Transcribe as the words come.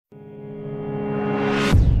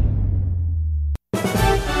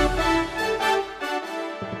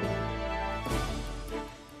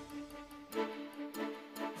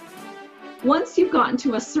Once you've gotten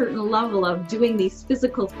to a certain level of doing these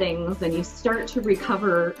physical things and you start to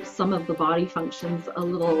recover some of the body functions a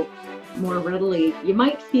little more readily, you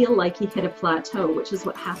might feel like you hit a plateau, which is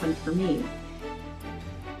what happened for me.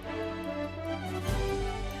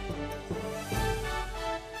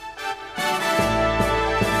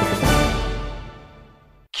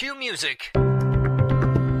 Cue music.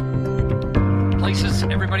 Places,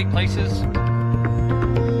 everybody, places.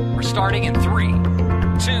 We're starting in 3,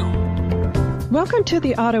 2. Welcome to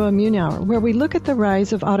the Autoimmune Hour, where we look at the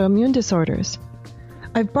rise of autoimmune disorders.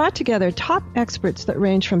 I've brought together top experts that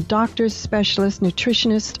range from doctors, specialists,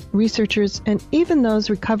 nutritionists, researchers, and even those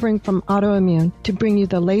recovering from autoimmune to bring you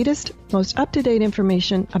the latest, most up-to-date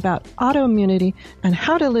information about autoimmunity and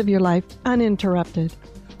how to live your life uninterrupted.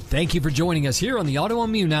 Thank you for joining us here on the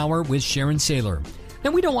Autoimmune Hour with Sharon Saylor.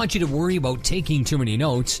 Now, we don't want you to worry about taking too many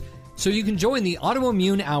notes, so you can join the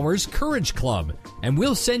Autoimmune Hour's Courage Club, and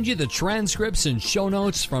we'll send you the transcripts and show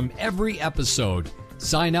notes from every episode.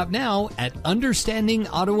 Sign up now at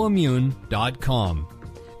understandingautoimmune.com.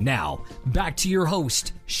 Now, back to your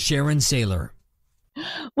host, Sharon Saylor.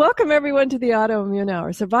 Welcome, everyone, to the Autoimmune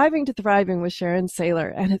Hour, Surviving to Thriving with Sharon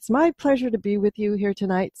Saylor. And it's my pleasure to be with you here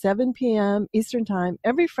tonight, 7 p.m. Eastern Time,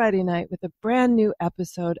 every Friday night with a brand new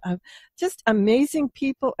episode of just amazing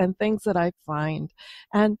people and things that I find.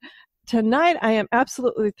 And tonight, I am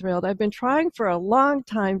absolutely thrilled. I've been trying for a long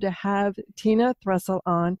time to have Tina Thrussell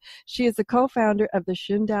on. She is the co-founder of the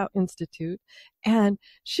Shin Dao Institute, and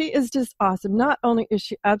she is just awesome. Not only is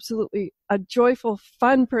she absolutely a joyful,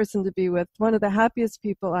 fun person to be with, one of the happiest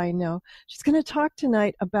people I know, she's going to talk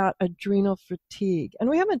tonight about adrenal fatigue. And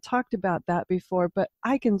we haven't talked about that before, but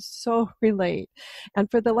I can so relate. And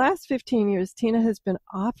for the last 15 years, Tina has been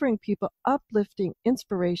offering people uplifting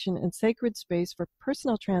inspiration and sacred space for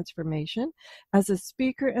personal transformation as a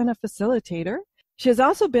speaker and a facilitator. She has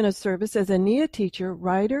also been of service as a NIA teacher,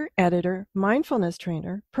 writer, editor, mindfulness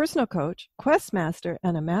trainer, personal coach, quest master,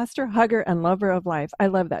 and a master hugger and lover of life. I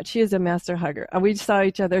love that. She is a master hugger. We saw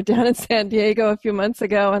each other down in San Diego a few months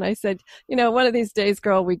ago, and I said, one of these days,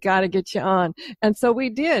 girl, we got to get you on. And so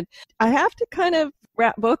we did. I have to kind of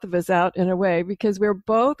wrap both of us out in a way because we're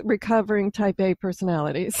both recovering type A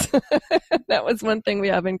personalities. That was one thing we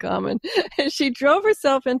have in common. She drove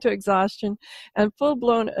herself into exhaustion and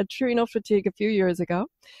full-blown adrenal fatigue a few years ago,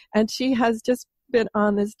 and she has just been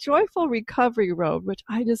on this joyful recovery road, which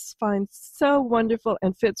I just find so wonderful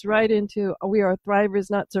and fits right into we are thrivers,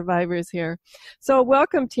 not survivors here. So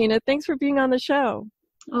welcome, Tina. Thanks for being on the show.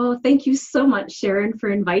 Oh, thank you so much, Sharon,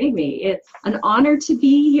 for inviting me. It's an honor to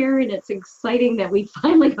be here, and it's exciting that we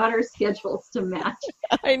finally got our schedules to match.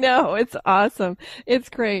 I know. It's awesome. It's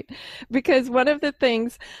great. Because one of the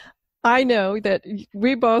things I know that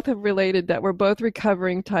we both have related that we're both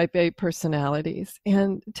recovering type A personalities.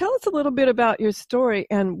 And tell us a little bit about your story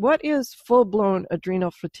and what is full-blown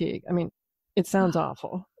adrenal fatigue? I mean, it sounds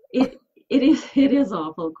awful. It is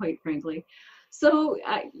awful, quite frankly. So,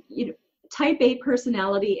 type A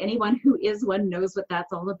personality, anyone who is one knows what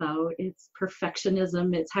that's all about. It's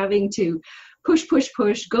perfectionism. It's having to push,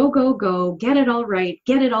 go, get it all right,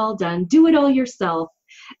 get it all done, do it all yourself,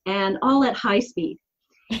 and all at high speed.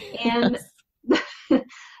 And the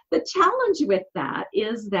challenge with that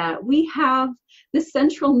is that we have the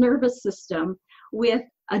central nervous system with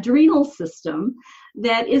adrenal system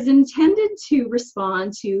that is intended to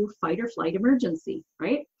respond to fight or flight emergency,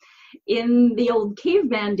 right? In the old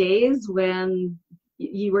caveman days, when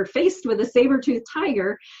you were faced with a saber-toothed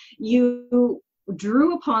tiger, you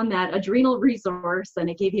drew upon that adrenal resource and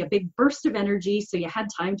it gave you a big burst of energy, so you had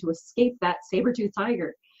time to escape that saber-toothed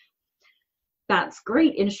tiger. That's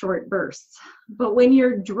great in short bursts. But when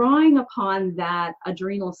you're drawing upon that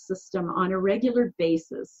adrenal system on a regular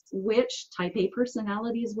basis, which type A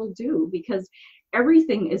personalities will do, because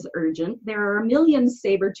everything is urgent. There are a million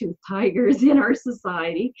saber-toothed tigers in our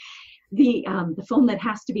society. The phone that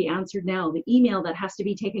has to be answered now, the email that has to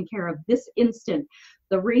be taken care of this instant,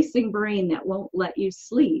 the racing brain that won't let you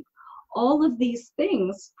sleep. All of these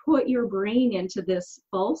things put your brain into this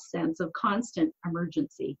false sense of constant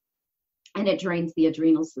emergency, and it drains the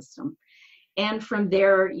adrenal system. And from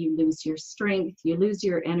there, you lose your strength, you lose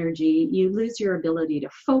your energy, you lose your ability to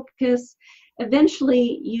focus.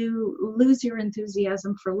 Eventually, you lose your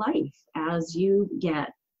enthusiasm for life as you get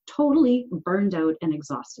totally burned out and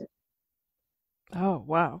exhausted. Oh,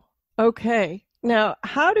 wow. Okay. Now,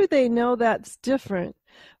 how do they know that's different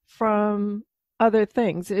from other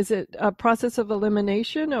things? Is it a process of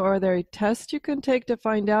elimination, or are there tests you can take to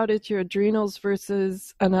find out it's your adrenals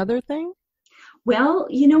versus another thing? Well,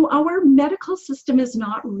 our medical system is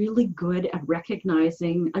not really good at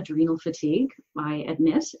recognizing adrenal fatigue. I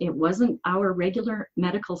admit it wasn't our regular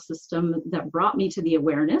medical system that brought me to the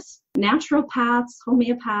awareness. Naturopaths,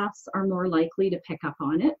 homeopaths are more likely to pick up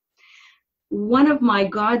on it. One of my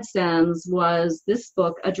godsends was this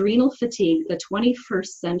book, Adrenal Fatigue, the 21st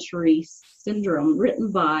Century Syndrome,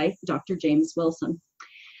 written by Dr. James Wilson.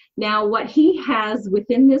 Now, what he has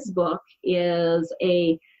within this book is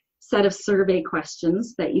a set of survey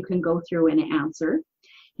questions that you can go through and answer.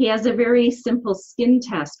 He has a very simple skin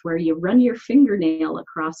test where you run your fingernail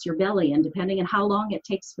across your belly, and depending on how long it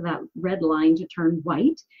takes for that red line to turn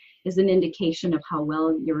white is an indication of how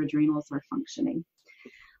well your adrenals are functioning.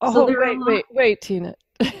 Oh, so wait, Tina.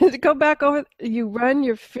 Go back over. You run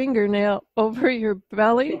your fingernail over your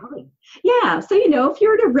belly? Yeah. So, if you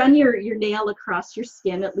were to run your nail across your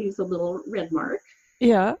skin, it leaves a little red mark.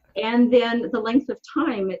 Yeah. And then the length of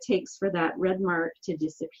time it takes for that red mark to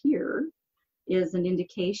disappear is an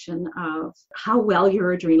indication of how well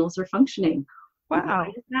your adrenals are functioning. Wow.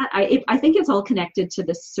 I think it's all connected to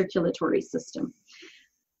the circulatory system.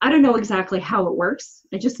 I don't know exactly how it works.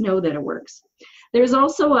 I just know that it works. There's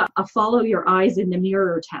also a follow your eyes in the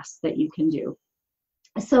mirror test that you can do.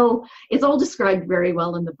 So it's all described very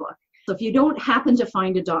well in the book. So if you don't happen to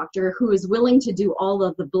find a doctor who is willing to do all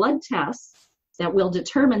of the blood tests that will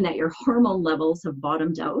determine that your hormone levels have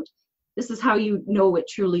bottomed out, this is how you know it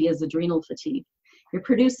truly is adrenal fatigue. You're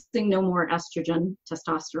producing no more estrogen,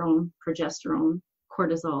 testosterone, progesterone,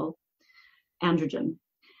 cortisol, androgen.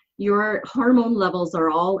 Your hormone levels are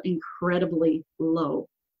all incredibly low.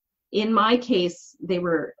 In my case, they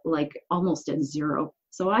were like almost at zero.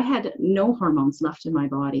 So I had no hormones left in my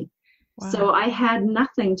body. Wow. So I had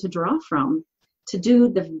nothing to draw from to do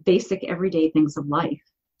the basic everyday things of life.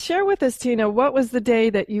 Share with us, Tina, what was the day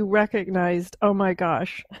that you recognized, oh my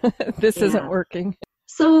gosh, this isn't working?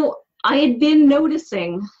 So I had been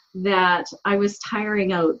noticing that I was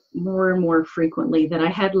tiring out more and more frequently, that I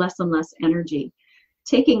had less and less energy.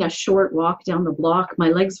 Taking a short walk down the block, my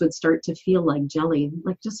legs would start to feel like jelly,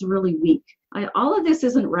 like just really weak. All of this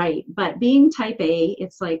isn't right, but being type A,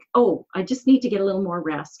 it's like, oh, I just need to get a little more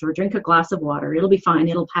rest or drink a glass of water. It'll be fine.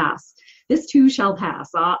 It'll pass. This too shall pass.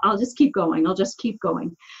 I'll just keep going. I'll just keep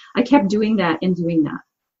going. I kept doing that and doing that.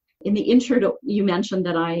 In the intro, you mentioned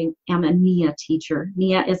that I am a NIA teacher.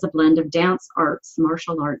 NIA is a blend of dance arts,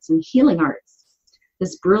 martial arts, and healing arts,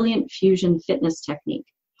 this brilliant fusion fitness technique.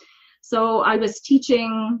 So I was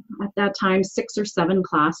teaching at that time 6 or 7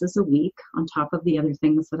 classes a week on top of the other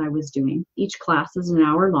things that I was doing. Each class is an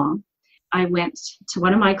hour long. I went to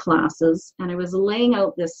one of my classes and I was laying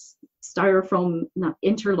out this styrofoam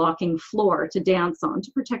interlocking floor to dance on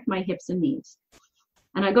to protect my hips and knees.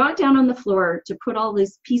 And I got down on the floor to put all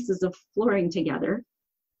these pieces of flooring together.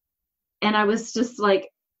 And I was just like,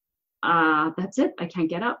 that's it. I can't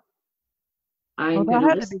get up. That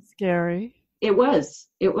had to be scary. It was.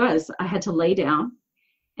 I had to lay down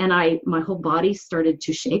and my whole body started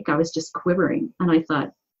to shake. I was just quivering. And I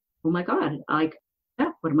thought, oh my God,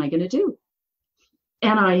 what am I going to do?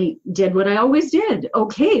 And I did what I always did.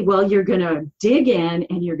 Okay, well, you're going to dig in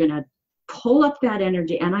and you're going to pull up that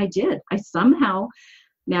energy. And I did. I somehow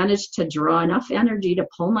managed to draw enough energy to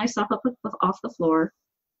pull myself up off the floor.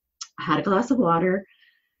 I had a glass of water.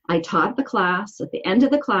 I taught the class. At the end of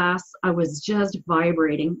the class, I was just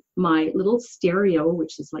vibrating. My little stereo,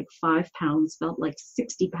 which is like 5 pounds, felt like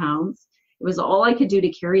 60 pounds. It was all I could do to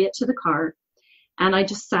carry it to the car. And I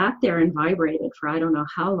just sat there and vibrated for I don't know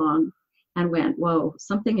how long and went, whoa,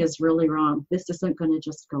 something is really wrong. This isn't going to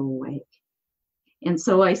just go away. And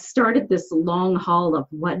so I started this long haul of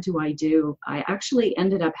what do I do? I actually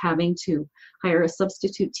ended up having to hire a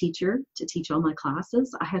substitute teacher to teach all my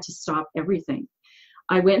classes. I had to stop everything.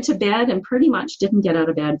 I went to bed and pretty much didn't get out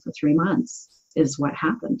of bed for 3 months is what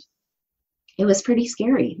happened. It was pretty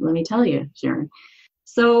scary, let me tell you, Sharon.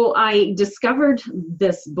 So I discovered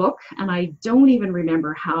this book and I don't even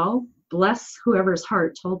remember how. Bless whoever's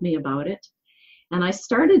heart told me about it. And I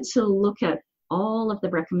started to look at all of the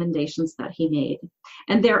recommendations that he made.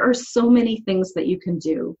 And there are so many things that you can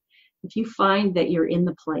do if you find that you're in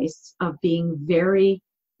the place of being very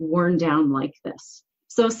worn down like this.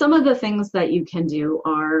 So some of the things that you can do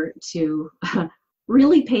are to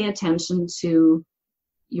really pay attention to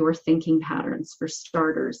your thinking patterns for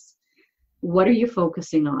starters. What are you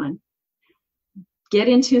focusing on? Get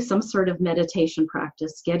into some sort of meditation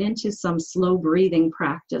practice. Get into some slow breathing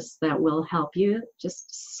practice that will help you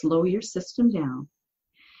just slow your system down.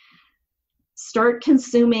 Start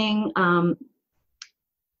consuming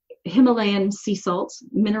Himalayan sea salt,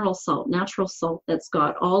 mineral salt, natural salt that's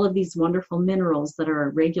got all of these wonderful minerals that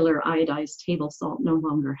our regular iodized table salt no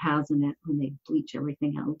longer has in it when they bleach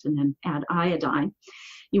everything out and then add iodine.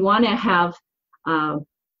 You want to have, and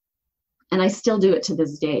I still do it to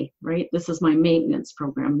this day, right? This is my maintenance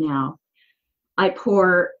program now. I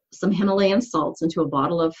pour some Himalayan salts into a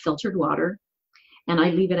bottle of filtered water, and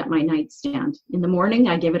I leave it at my nightstand. In the morning,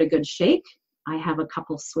 I give it a good shake. I have a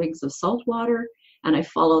couple swigs of salt water, and I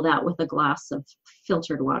follow that with a glass of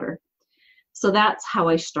filtered water. So that's how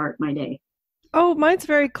I start my day. Oh, mine's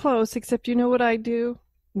very close, except you know what I do?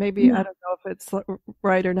 Maybe, I don't know if it's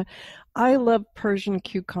right or not. I love Persian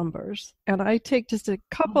cucumbers, and I take just a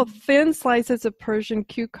couple thin slices of Persian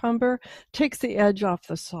cucumber, takes the edge off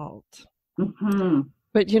the salt. Mm-hmm.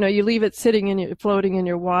 But, you leave it floating in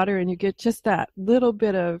your water, and you get just that little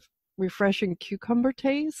bit of refreshing cucumber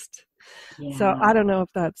taste. Yeah. So I don't know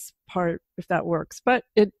if that works, but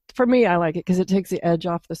for me, I like it because it takes the edge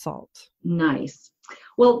off the salt. Nice.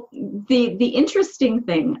 Well, the interesting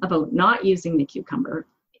thing about not using the cucumber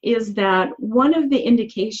is that one of the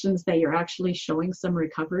indications that you're actually showing some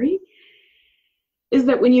recovery is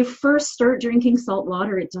that when you first start drinking salt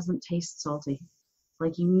water, it doesn't taste salty.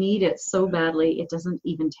 Like you need it so badly, it doesn't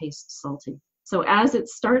even taste salty. So as it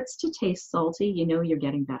starts to taste salty, you're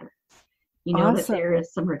getting better. You know that there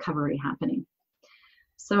is some recovery happening.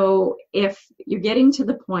 So if you're getting to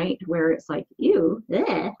the point where it's like, ew,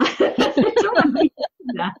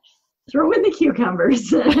 throw in the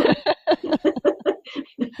cucumbers.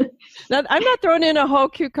 Now, I'm not throwing in a whole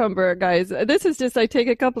cucumber, guys. This is just, I take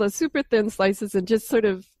a couple of super thin slices and just sort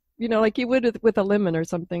of, like you would with a lemon or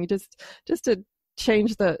something, just to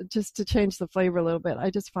change the flavor a little bit. I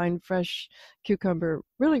just find fresh cucumber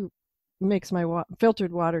really makes my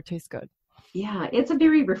filtered water taste good. Yeah, it's a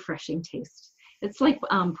very refreshing taste. It's like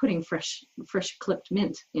putting fresh clipped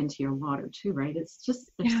mint into your water too, right? It's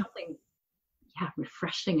just, there's something,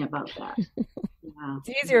 refreshing about that. Yeah.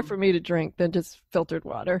 It's easier for me to drink than just filtered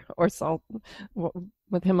water or salt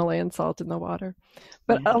with Himalayan salt in the water.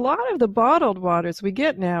 But a lot of the bottled waters we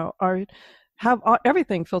get now have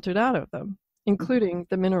everything filtered out of them, including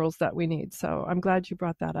the minerals that we need. So I'm glad you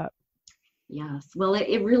brought that up. Yes, well,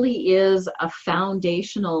 it really is a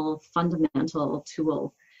foundational, fundamental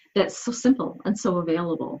tool that's so simple and so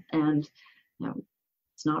available. And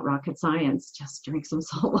it's not rocket science. Just drink some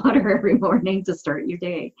salt water every morning to start your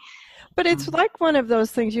day. But it's like one of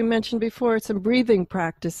those things you mentioned before, some breathing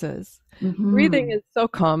practices. Mm-hmm. Breathing is so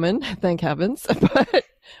common, thank heavens, but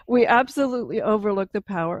we absolutely overlook the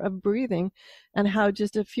power of breathing and how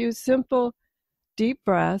just a few simple, deep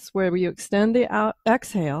breaths where you extend the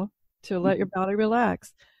exhale to let your body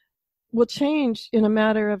relax will change in a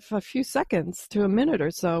matter of a few seconds to a minute or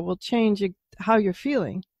so, will change how you're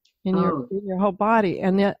feeling in your whole body.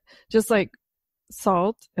 And yet, just like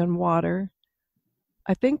salt and water,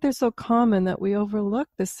 I think they're so common that we overlook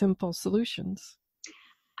the simple solutions.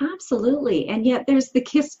 Absolutely. And yet there's the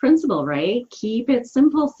KISS principle, right? Keep it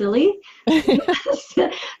simple, silly.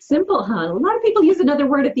 Simple, huh? A lot of people use another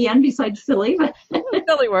word at the end besides silly. But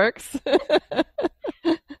silly works.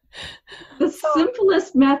 The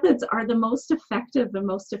simplest methods are the most effective and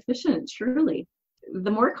most efficient, truly.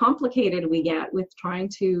 The more complicated we get with trying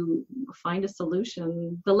to find a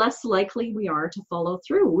solution, the less likely we are to follow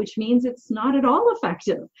through, which means it's not at all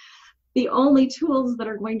effective. The only tools that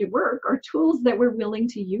are going to work are tools that we're willing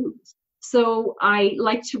to use. So I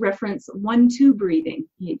like to reference 1-2 breathing.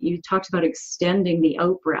 You talked about extending the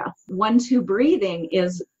out breath. 1-2 breathing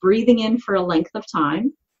is breathing in for a length of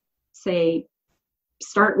time. Say,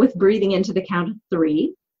 start with breathing into the count of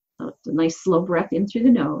 3. So it's a nice slow breath in through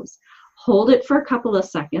the nose. Hold it for a couple of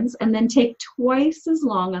seconds, and then take twice as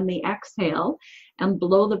long on the exhale and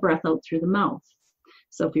blow the breath out through the mouth.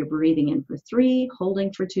 So if you're breathing in for 3,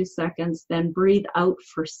 holding for 2 seconds, then breathe out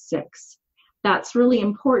for 6. That's really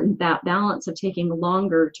important. That balance of taking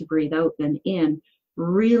longer to breathe out than in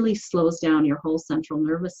really slows down your whole central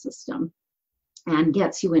nervous system and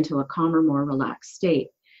gets you into a calmer, more relaxed state,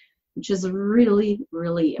 which is really,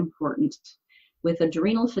 really important. With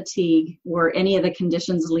adrenal fatigue or any of the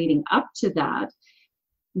conditions leading up to that,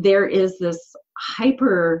 there is this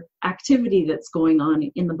hyperactivity that's going on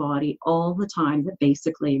in the body all the time that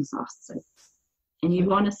basically exhausts it. And you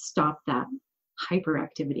want to stop that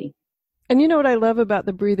hyperactivity. And you know what I love about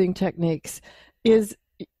the breathing techniques is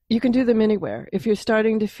you can do them anywhere. If you're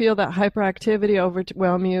starting to feel that hyperactivity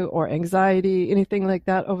overwhelm you or anxiety, anything like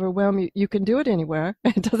that overwhelm you, you can do it anywhere.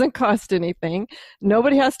 It doesn't cost anything.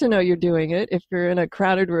 Nobody has to know you're doing it. If you're in a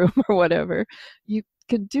crowded room or whatever, you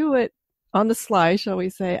could do it on the sly, shall we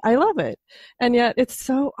say. I love it. And yet it's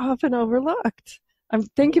so often overlooked.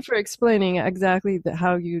 Thank you for explaining exactly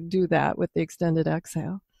how you do that with the extended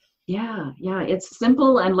exhale. Yeah, it's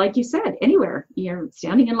simple. And like you said, anywhere. You're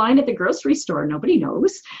standing in line at the grocery store, nobody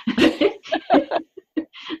knows.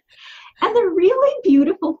 And the really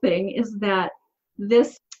beautiful thing is that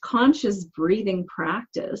this conscious breathing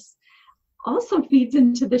practice also feeds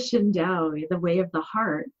into the Shin Dao, the way of the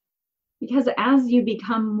heart. Because as you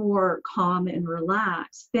become more calm and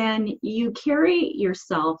relaxed, then you carry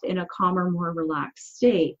yourself in a calmer, more relaxed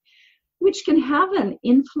state, which can have an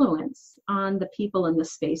influence on the people in the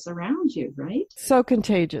space around you, right? So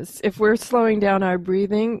contagious. If we're slowing down our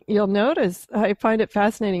breathing, you'll notice, I find it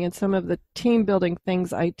fascinating in some of the team building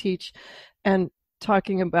things I teach and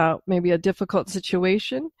talking about maybe a difficult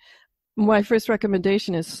situation. My first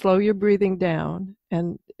recommendation is slow your breathing down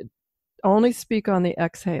and only speak on the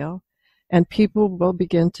exhale, and people will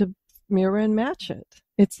begin to mirror and match it.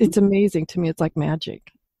 It's amazing to me. It's like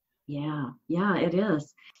magic. Yeah, it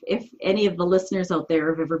is. If any of the listeners out there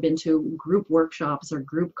have ever been to group workshops or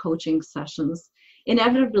group coaching sessions,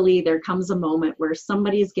 inevitably there comes a moment where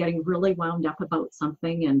somebody's getting really wound up about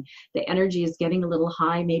something and the energy is getting a little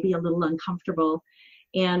high, maybe a little uncomfortable.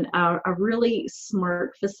 And a really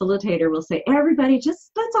smart facilitator will say, everybody,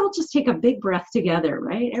 let's all just take a big breath together,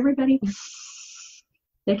 right? Everybody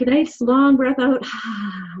take a nice long breath out.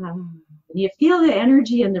 You feel the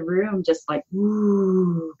energy in the room just like,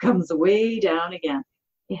 woo, comes way down again.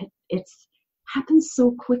 It happens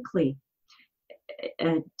so quickly.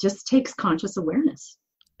 It just takes conscious awareness.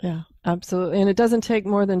 Yeah, absolutely. And it doesn't take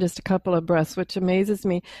more than just a couple of breaths, which amazes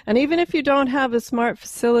me. And even if you don't have a smart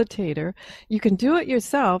facilitator, you can do it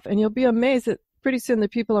yourself, and you'll be amazed that pretty soon the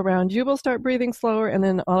people around you will start breathing slower, and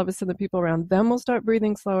then all of a sudden the people around them will start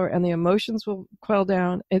breathing slower, and the emotions will quell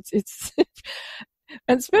down. It's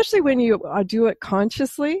and especially when you do it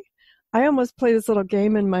consciously, I almost play this little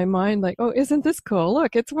game in my mind like, oh, isn't this cool?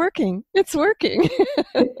 Look, it's working. It's working.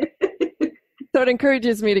 So it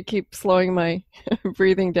encourages me to keep slowing my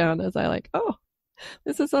breathing down as I like, oh,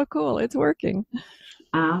 this is so cool. It's working.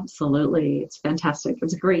 Absolutely. It's fantastic.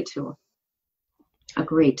 It's a great tool. A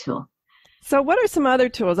great tool. So what are some other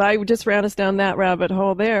tools? I just ran us down that rabbit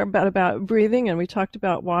hole there about breathing, and we talked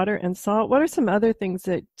about water and salt. What are some other things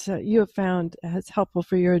that you have found as helpful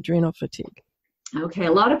for your adrenal fatigue? Okay,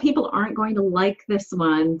 a lot of people aren't going to like this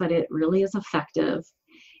one, but it really is effective.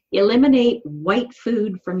 Eliminate white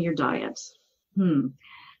food from your diet.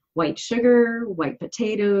 White sugar, white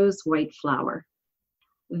potatoes, white flour.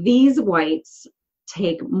 These whites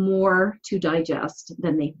take more to digest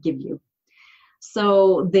than they give you.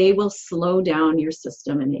 So they will slow down your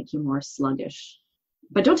system and make you more sluggish.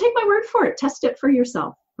 But don't take my word for it. Test it for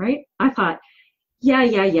yourself, right? I thought, yeah,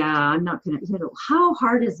 I'm not going to, how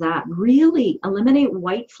hard is that? Really eliminate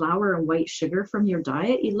white flour and white sugar from your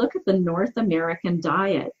diet? You look at the North American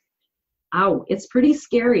diet. Ow, it's pretty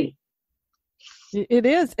scary. It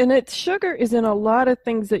is. And sugar is in a lot of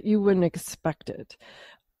things that you wouldn't expect it.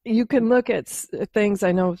 You can look at things,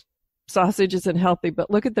 I know sausage isn't healthy,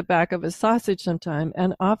 but look at the back of a sausage sometime,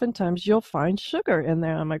 and oftentimes you'll find sugar in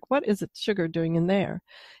there. I'm like, what is sugar doing in there?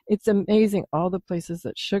 It's amazing all the places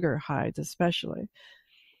that sugar hides, especially.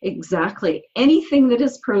 Exactly. Anything that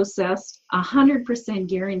is processed, 100%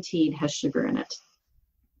 guaranteed has sugar in it.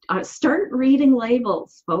 Start reading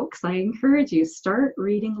labels, folks. I encourage you, start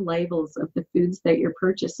reading labels of the foods that you're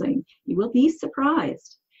purchasing. You will be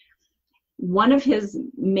surprised. One of his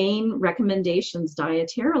main recommendations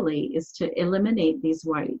dietarily is to eliminate these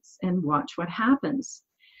whites and watch what happens.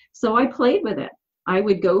 So I played with it. I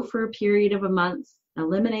would go for a period of a month,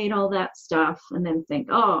 eliminate all that stuff, and then think,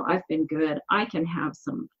 oh, I've been good. I can have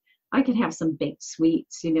some baked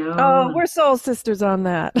sweets, Oh, we're soul sisters on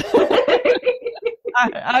that.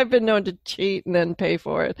 I've been known to cheat and then pay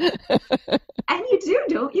for it. And you do,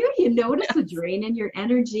 don't you? You notice a drain in your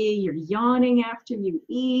energy. You're yawning after you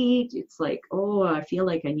eat. It's like, oh, I feel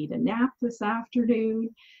like I need a nap this afternoon.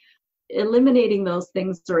 Eliminating those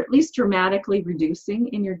things, or at least dramatically reducing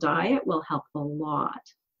in your diet, will help a lot.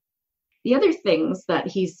 The other things that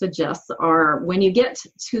he suggests are, when you get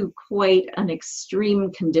to quite an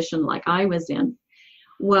extreme condition like I was in,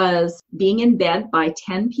 was being in bed by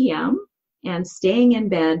 10 p.m. and staying in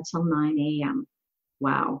bed till 9 a.m.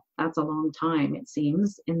 Wow, that's a long time, it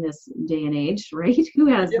seems, in this day and age, right? Who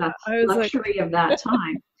has the luxury of that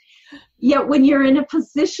time? Yet when you're in a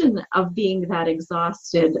position of being that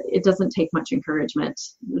exhausted, it doesn't take much encouragement.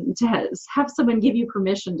 To have someone give you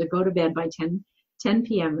permission to go to bed by 10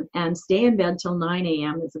 p.m. and stay in bed till 9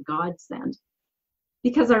 a.m. is a godsend.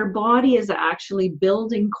 Because our body is actually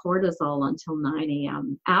building cortisol until 9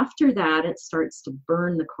 a.m. After that, it starts to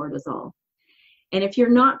burn the cortisol. And if you're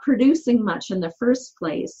not producing much in the first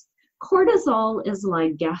place, cortisol is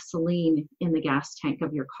like gasoline in the gas tank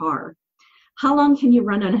of your car. How long can you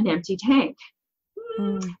run on an empty tank?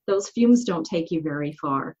 Those fumes don't take you very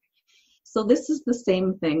far. So this is the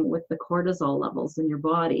same thing with the cortisol levels in your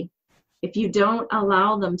body. If you don't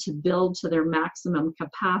allow them to build to their maximum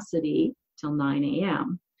capacity till 9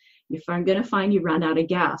 a.m., you're going to find you run out of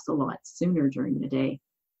gas a lot sooner during the day.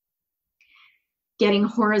 Getting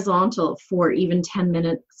horizontal for even 10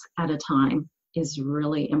 minutes at a time is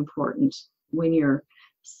really important when you're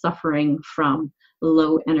suffering from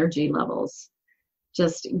low energy levels.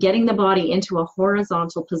 Just getting the body into a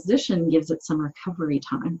horizontal position gives it some recovery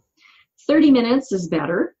time. 30 minutes is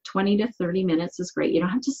better. 20 to 30 minutes is great. You don't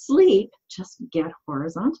have to sleep, just get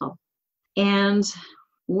horizontal. And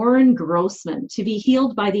Warren Grossman, To Be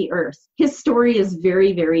Healed by the Earth. His story is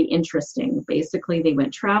very, very interesting. Basically, they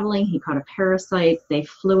went traveling. He caught a parasite. They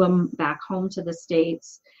flew him back home to the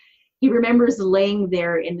States. He remembers laying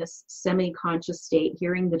there in this semi-conscious state,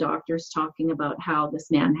 hearing the doctors talking about how this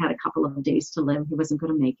man had a couple of days to live. He wasn't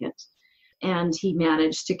going to make it. And he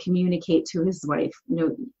managed to communicate to his wife,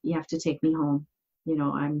 no, you have to take me home.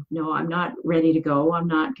 I'm not ready to go. I'm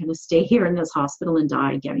not going to stay here in this hospital and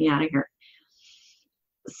die. Get me out of here.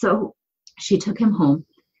 So she took him home,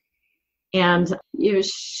 and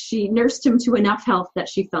she nursed him to enough health that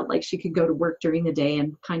she felt like she could go to work during the day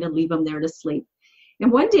and kind of leave him there to sleep.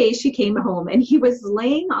 And one day she came home and he was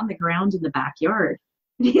laying on the ground in the backyard.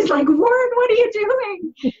 And he's like, Warren, what are you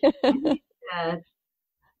doing? And he said,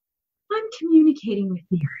 I'm communicating with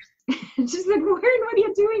the earth. And she's like, Warren, what are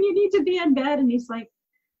you doing? You need to be in bed. And he's like,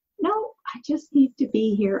 no, I just need to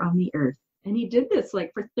be here on the earth. And he did this like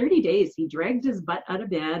for 30 days. He dragged his butt out of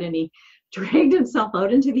bed and he dragged himself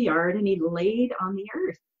out into the yard and he laid on the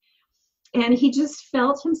earth. And he just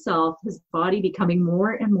felt himself, his body becoming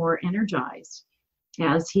more and more energized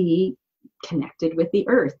as he connected with the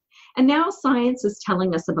earth. And now science is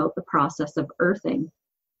telling us about the process of earthing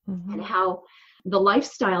and how the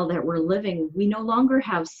lifestyle that we're living, we no longer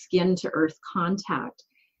have skin to earth contact.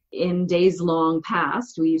 In days long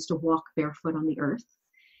past, we used to walk barefoot on the earth.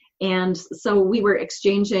 And so we were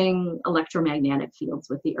exchanging electromagnetic fields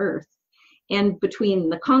with the earth. And between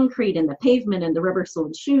the concrete and the pavement and the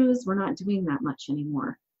rubber-soled shoes, we're not doing that much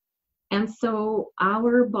anymore. And so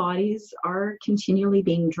our bodies are continually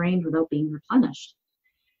being drained without being replenished.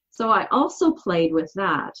 So I also played with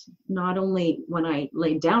that. Not only when I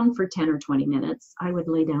laid down for 10 or 20 minutes, I would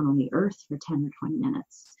lay down on the earth for 10 or 20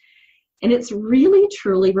 minutes. And it's really,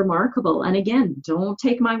 truly remarkable. And again, don't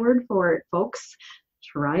take my word for it, folks.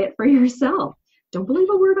 Try it for yourself. Don't believe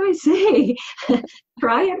a word I say.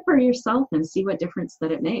 Try it for yourself and see what difference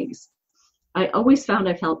that it makes. I always found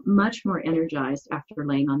I felt much more energized after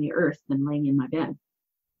laying on the earth than laying in my bed.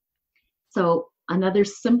 So another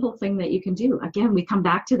simple thing that you can do, again, we come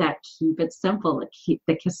back to that, keep it simple, keep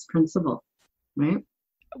the KISS principle, right?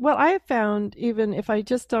 Well, I have found, even if I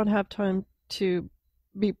just don't have time to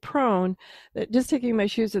be prone, that just taking my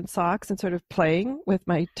shoes and socks and sort of playing with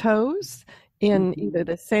my toes in either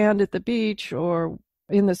the sand at the beach or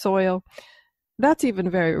in the soil, that's even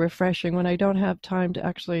very refreshing when I don't have time to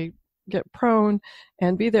actually get prone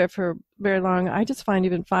and be there for very long. I just find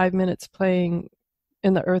even 5 minutes playing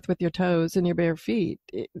in the earth with your toes and your bare feet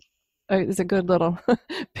is a good little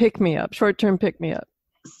pick-me-up, short-term pick-me-up.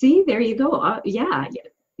 See, there you go. Yeah,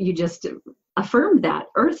 you just affirmed that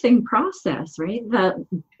earthing process, right? The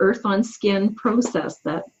earth on skin process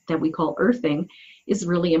that we call earthing is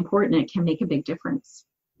really important. It can make a big difference.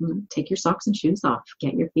 Take your socks and shoes off.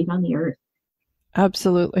 Get your feet on the earth.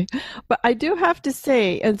 Absolutely. But I do have to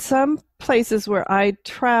say, in some places where I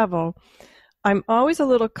travel, I'm always a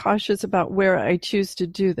little cautious about where I choose to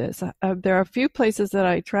do this. There are a few places that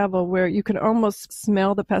I travel where you can almost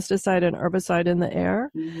smell the pesticide and herbicide in the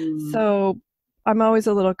air. So I'm always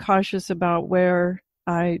a little cautious about where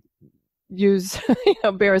I use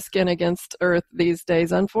bare skin against earth these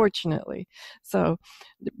days, unfortunately. So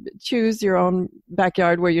choose your own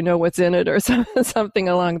backyard where you know what's in it, or something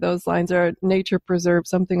along those lines, or nature preserve,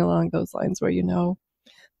 something along those lines where you know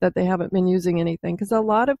that they haven't been using anything, because a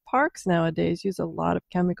lot of parks nowadays use a lot of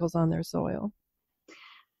chemicals on their soil.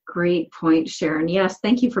 Great point, Sharon. Yes,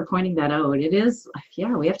 thank you for pointing that out. It is,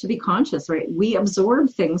 we have to be conscious, right? We absorb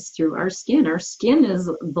things through our skin. Our skin is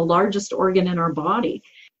the largest organ in our body.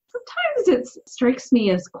 Sometimes it strikes me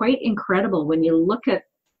as quite incredible when you look at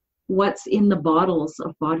what's in the bottles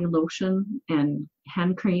of body lotion and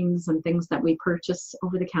hand creams and things that we purchase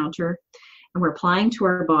over the counter and we're applying to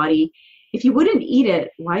our body. If you wouldn't eat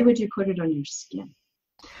it, why would you put it on your skin?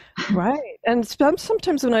 Right. And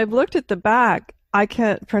sometimes when I've looked at the back, I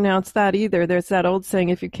can't pronounce that either. There's that old saying,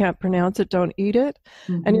 if you can't pronounce it, don't eat it.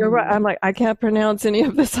 Mm-hmm. And you're right. I'm like, I can't pronounce any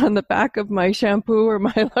of this on the back of my shampoo or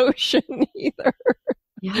my lotion either.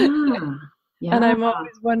 Yeah. Yeah. And I'm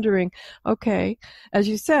always wondering, okay, as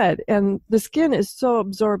you said, and the skin is so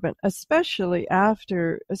absorbent, especially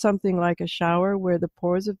after something like a shower where the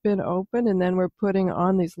pores have been open and then we're putting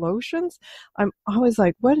on these lotions. I'm always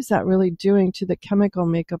like, what is that really doing to the chemical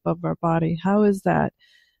makeup of our body? How is that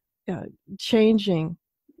changing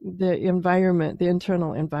the environment, the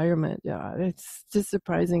internal environment? Yeah, it's just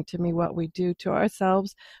surprising to me what we do to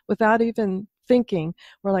ourselves without even thinking.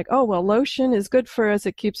 We're like, oh, well, lotion is good for us.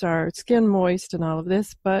 It keeps our skin moist and all of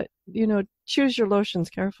this. But, choose your lotions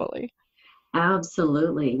carefully.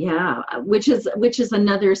 Absolutely. Yeah. Which is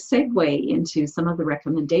another segue into some of the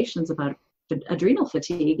recommendations about adrenal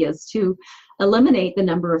fatigue, is to eliminate the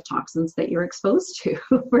number of toxins that you're exposed to,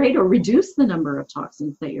 right? Or reduce the number of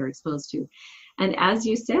toxins that you're exposed to. And as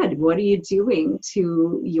you said, what are you doing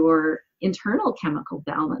to your internal chemical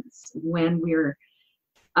balance when we're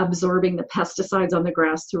absorbing the pesticides on the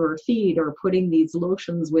grass through our feet, or putting these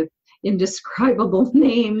lotions with indescribable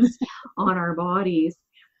names on our bodies?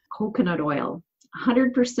 Coconut oil,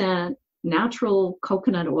 100% natural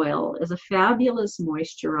coconut oil, is a fabulous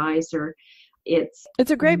moisturizer. It's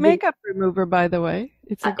a great makeup remover, by the way.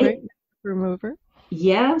 It's a great makeup remover.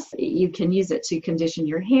 Yes, you can use it to condition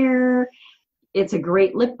your hair. It's a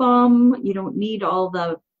great lip balm. You don't need all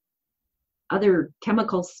the other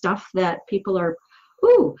chemical stuff that people are.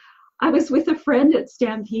 Ooh, I was with a friend at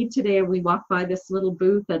Stampede today, and we walked by this little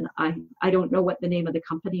booth, and I don't know what the name of the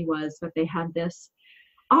company was, but they had this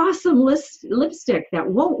awesome lipstick that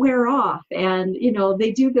won't wear off. And,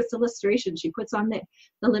 they do this illustration. She puts on the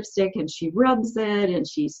lipstick and she rubs it and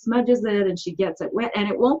she smudges it and she gets it wet and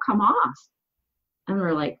it won't come off. And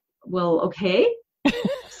we're like, well, okay.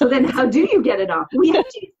 So then how do you get it off? We have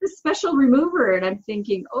to use this special remover. And I'm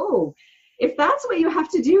thinking, oh, if that's what you have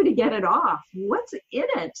to do to get it off, what's in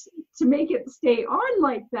it to make it stay on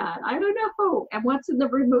like that? I don't know. And what's in the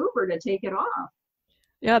remover to take it off?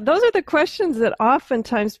 Yeah, those are the questions that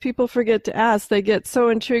oftentimes people forget to ask. They get so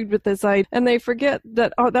intrigued with this idea, and they forget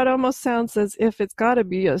that that almost sounds as if it's got to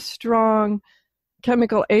be a strong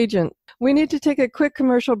chemical agent. We need to take a quick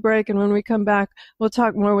commercial break, and when we come back, we'll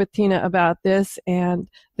talk more with Tina about this and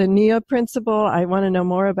the NIA principle. I want to know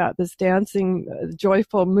more about this dancing,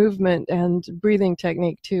 joyful movement and breathing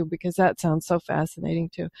technique too, because that sounds so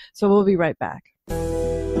fascinating too. So we'll be right back.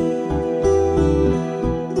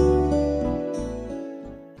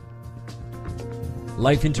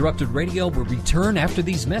 Life Interrupted Radio will return after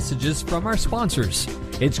these messages from our sponsors.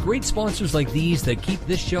 It's great sponsors like these that keep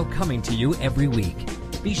this show coming to you every week.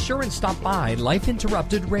 Be sure and stop by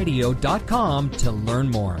lifeinterruptedradio.com to learn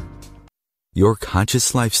more. Your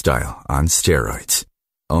conscious lifestyle on steroids.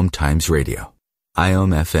 OMTimes Radio.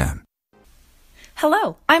 IOM FM.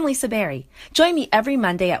 Hello, I'm Lisa Berry. Join me every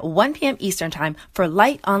Monday at 1 p.m. Eastern Time for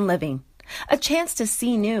Light on Living. A chance to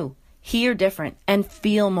see new, hear different, and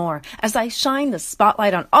feel more as I shine the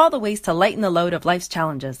spotlight on all the ways to lighten the load of life's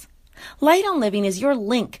challenges. Light on Living is your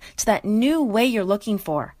link to that new way you're looking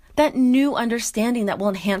for, that new understanding that will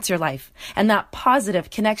enhance your life, and that positive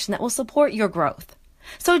connection that will support your growth.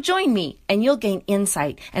 So join me, and you'll gain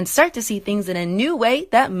insight and start to see things in a new way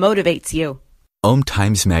that motivates you.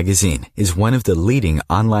 OMTimes Magazine is one of the leading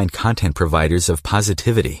online content providers of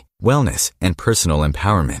positivity, wellness, and personal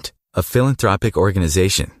empowerment. A philanthropic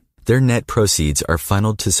organization, their net proceeds are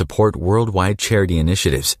funneled to support worldwide charity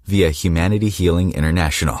initiatives via Humanity Healing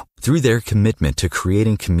International. Through their commitment to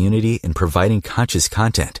creating community and providing conscious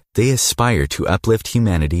content, they aspire to uplift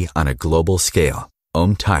humanity on a global scale.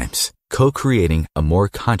 OMTimes, co-creating a more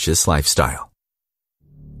conscious lifestyle.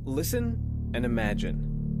 Listen and imagine.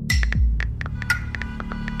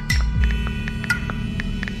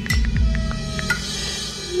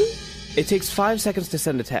 It takes 5 seconds to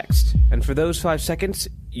send a text, and for those 5 seconds,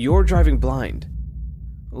 you're driving blind.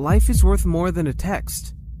 Life is worth more than a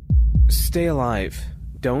text. Stay alive.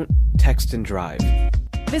 Don't text and drive.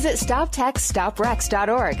 Visit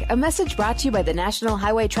StopTextStopWrecks.org, a message brought to you by the National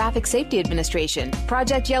Highway Traffic Safety Administration,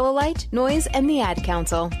 Project Yellow Light, Noise, and the Ad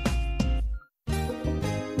Council.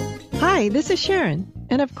 Hi, this is Sharon,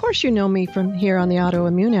 and of course you know me from here on the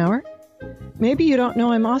Autoimmune Hour. Maybe you don't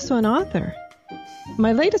know I'm also an author.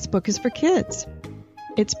 My latest book is for kids.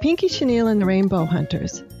 It's Pinky Chenille and the Rainbow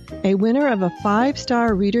Hunters, a winner of a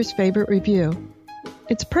 5-star Reader's Favorite review.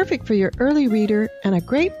 It's perfect for your early reader and a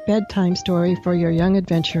great bedtime story for your young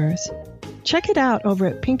adventurers. Check it out over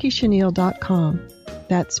at pinkychenille.com.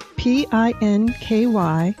 That's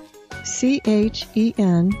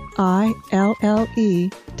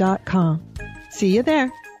PINKYCHENILLE.com. See you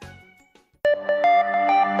there.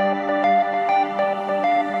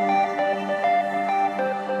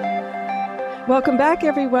 Welcome back,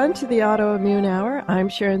 everyone, to the Autoimmune Hour. I'm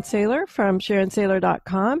Sharon Saylor from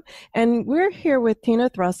SharonSaylor.com, and we're here with Tina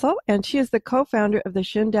Thrussell, and she is the co-founder of the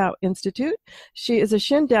Shin Dao Institute. She is a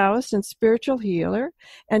Shin Daoist and spiritual healer,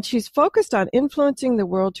 and she's focused on influencing the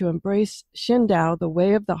world to embrace Shin Dao, the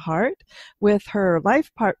way of the heart, with her life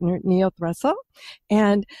partner, Neil Thrussell.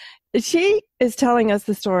 And she is telling us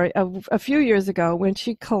the story of a few years ago when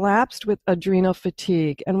she collapsed with adrenal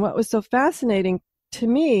fatigue. And what was so fascinating to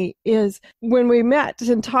me is when we met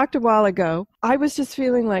and talked a while ago, I was just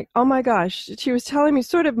feeling like, oh my gosh, she was telling me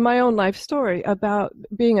sort of my own life story about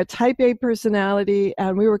being a type A personality.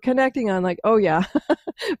 And we were connecting on like, oh yeah,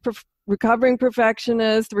 recovering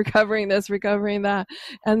perfectionist, recovering this, recovering that.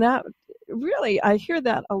 And that really, I hear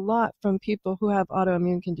that a lot from people who have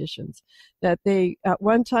autoimmune conditions, that they at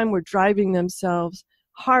one time were driving themselves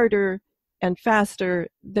harder and faster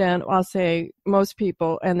than, I'll say, most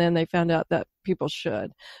people, and then they found out that people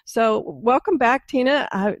should. So welcome back, Tina.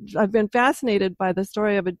 I've been fascinated by the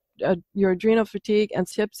story of your adrenal fatigue, and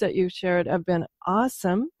tips that you shared have been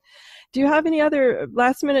awesome. Do you have any other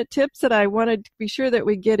last-minute tips that I wanted to be sure that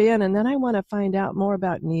we get in, and then I want to find out more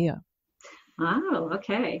about Nia? Oh,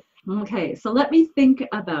 okay. Okay, so let me think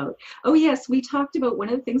about, oh yes, one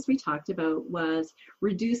of the things we talked about was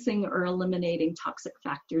reducing or eliminating toxic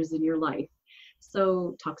factors in your life.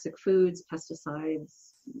 So toxic foods,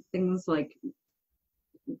 pesticides, things like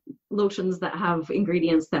lotions that have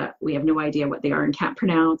ingredients that we have no idea what they are and can't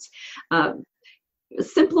pronounce.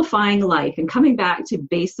 Simplifying life and coming back to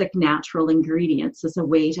basic natural ingredients is a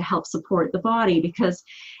way to help support the body, because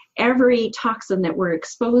every toxin that we're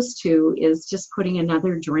exposed to is just putting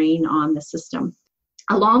another drain on the system.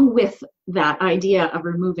 Along with that idea of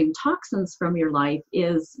removing toxins from your life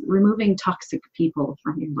is removing toxic people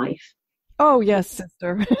from your life. Oh, yes,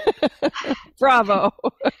 sister. Bravo.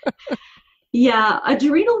 Yeah,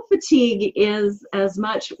 adrenal fatigue is as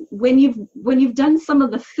much when you've done some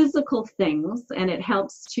of the physical things, and it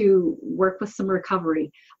helps to work with some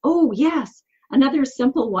recovery. Oh, yes, another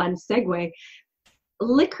simple one, segue.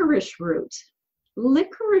 Licorice root.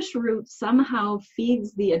 Licorice root somehow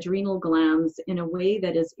feeds the adrenal glands in a way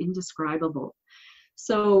that is indescribable.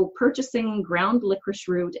 So purchasing ground licorice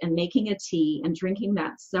root and making a tea and drinking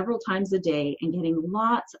that several times a day and getting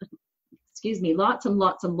lots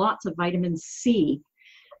and lots of vitamin C.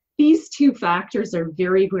 These two factors are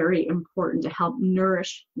very, very important to help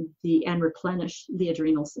nourish and replenish the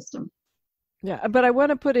adrenal system. Yeah, but I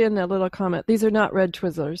want to put in a little comment. These are not red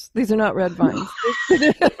Twizzlers. These are not red vines. This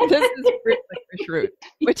is licorice root,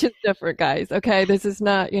 which is different, guys. Okay, this is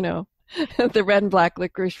not, the red and black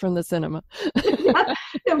licorice from the cinema. Yeah,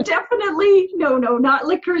 no, definitely, no, not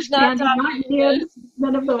licorice candy, not nibs,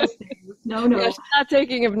 none of those things. No. Yeah, she's not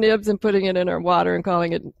taking of nibs and putting it in her water and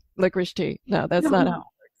calling it licorice tea. No, that's not how.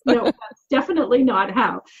 No, that's definitely not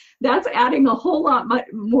how. That's adding a whole lot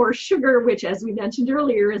more sugar, which, as we mentioned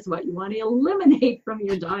earlier, is what you want to eliminate from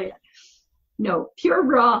your diet. No, pure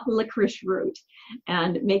raw licorice root,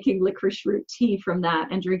 and making licorice root tea from that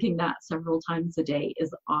and drinking that several times a day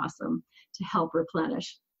is awesome to help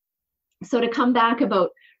replenish. So to come back about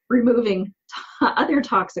removing other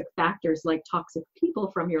toxic factors like toxic people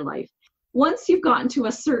from your life, once you've gotten to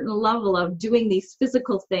a certain level of doing these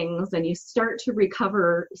physical things and you start to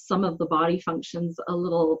recover some of the body functions a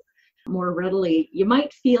little more readily, you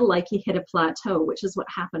might feel like you hit a plateau, which is what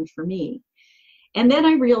happened for me. And then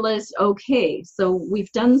I realized, okay, so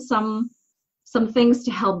we've done some things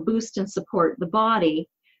to help boost and support the body,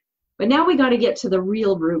 but now we got to get to the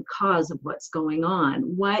real root cause of what's going on.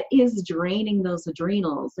 What is draining those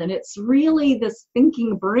adrenals? And it's really this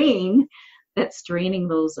thinking brain that's draining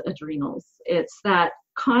those adrenals. It's that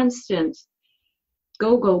constant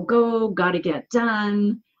go, got to get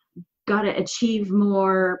done, got to achieve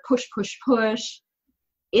more, push.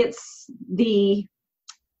 It's the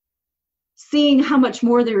seeing how much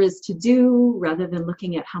more there is to do rather than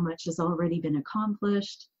looking at how much has already been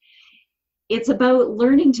accomplished. It's about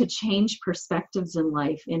learning to change perspectives in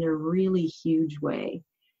life in a really huge way.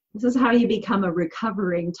 This is how you become a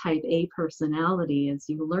recovering type A personality, is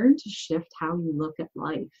you learn to shift how you look at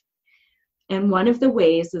life. And one of the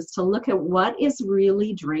ways is to look at what is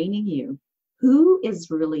really draining you. Who is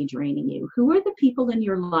really draining you? Who are the people in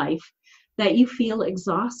your life that you feel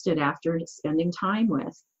exhausted after spending time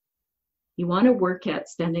with? You want to work at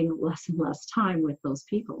spending less and less time with those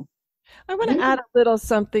people. I want to add a little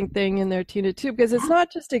something thing in there, Tina, too, because it's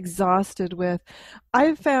not just exhausted with.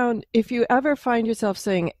 I've found if you ever find yourself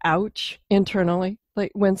saying ouch internally,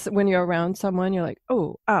 Like when you're around someone, you're like,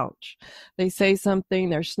 oh, ouch. They say something,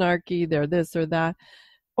 they're snarky, they're this or that.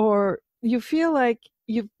 Or you feel like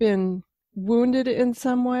you've been wounded in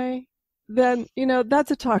some way, then,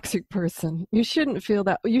 that's a toxic person. You shouldn't feel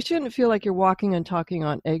that. You shouldn't feel like you're walking and talking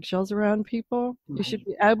on eggshells around people. Right. You should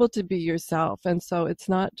be able to be yourself. And so it's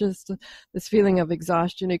not just this feeling of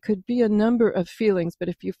exhaustion. It could be a number of feelings. But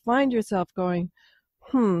if you find yourself going,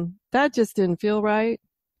 that just didn't feel right,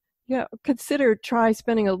 try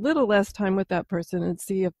spending a little less time with that person and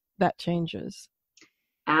see if that changes.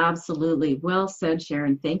 Absolutely. Well said,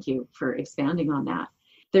 Sharon. Thank you for expanding on that.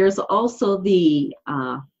 There's also the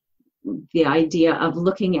idea of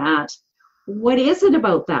looking at what is it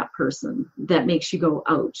about that person that makes you go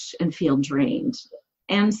ouch and feel drained,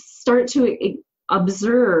 and start to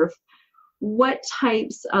observe what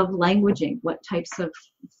types of languaging, what types of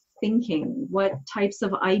thinking, what types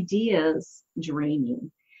of ideas drain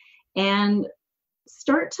you, and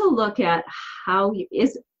start to look at how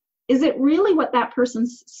is it really what that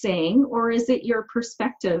person's saying, or is it your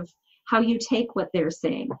perspective, how you take what they're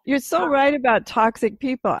saying? You're so right about toxic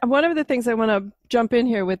people. One of the things I want to jump in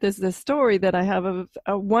here with is this story that I have of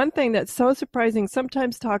one thing that's so surprising.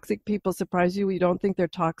 Sometimes toxic people surprise you. You don't think they're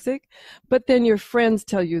toxic, but then your friends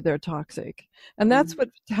tell you they're toxic. And that's what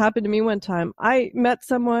happened to me one time. I met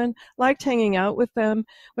someone, liked hanging out with them,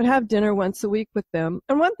 would have dinner once a week with them.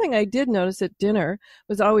 And one thing I did notice at dinner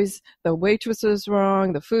was always the waitress was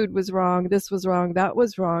wrong, the food was wrong, this was wrong, that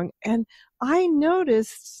was wrong. And I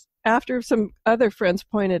noticed, after some other friends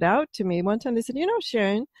pointed out to me one time, they said,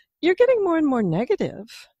 Sharon, you're getting more and more negative.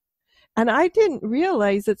 And I didn't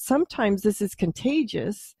realize that sometimes this is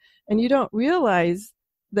contagious, and you don't realize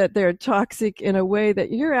that they're toxic in a way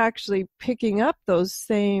that you're actually picking up those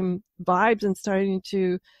same vibes and starting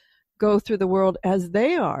to go through the world as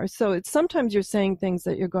they are. So it's sometimes you're saying things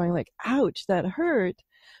that you're going like, ouch, that hurt.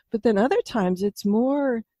 But then other times it's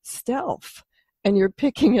more stealth. And you're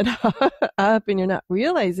picking it up and you're not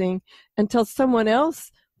realizing until someone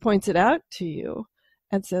else points it out to you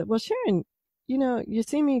and said, well, Sharon, you're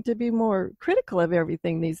seeming to be more critical of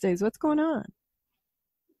everything these days. What's going on?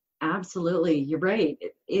 Absolutely. You're right.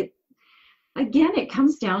 It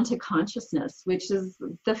comes down to consciousness, which is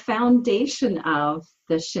the foundation of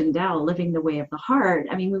the Shin Dao, living the way of the heart.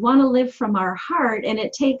 I mean, we want to live from our heart, and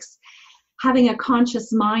it takes having a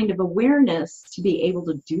conscious mind of awareness to be able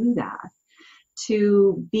to do that.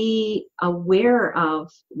 To be aware of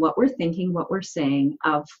what we're thinking, what we're saying,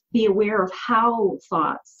 be aware of how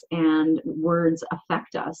thoughts and words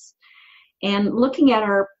affect us, and looking at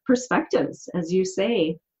our perspectives, as you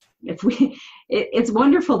say. It's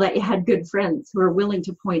wonderful that you had good friends who are willing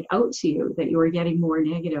to point out to you that you are getting more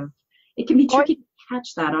negative. It can be tricky to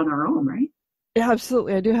catch that on our own, right? Yeah,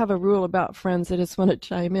 absolutely. I do have a rule about friends. I just want to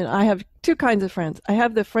chime in. I have two kinds of friends. I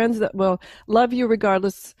have the friends that will love you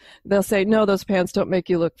regardless. They'll say, no, those pants don't make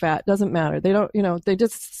you look fat. Doesn't matter. They don't, they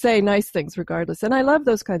just say nice things regardless. And I love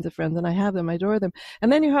those kinds of friends, and I have them. I adore them. And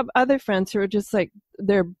then you have other friends who are just like,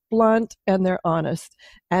 they're blunt and they're honest.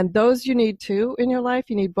 And those you need too in your life.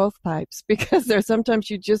 You need both types, because there's sometimes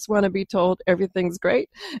you just want to be told everything's great.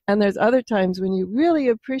 And there's other times when you really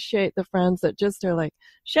appreciate the friends that just are like,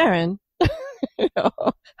 Sharon,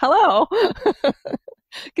 hello,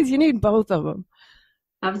 because you need both of them.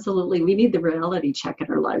 Absolutely. We need the reality check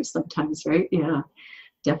in our lives sometimes, right? Yeah,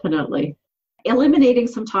 definitely. Eliminating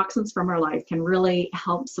some toxins from our life can really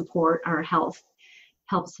help support our health,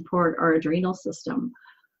 help support our adrenal system.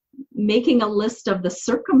 Making a list of the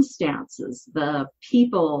circumstances, the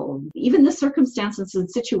people, even the circumstances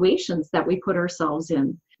and situations that we put ourselves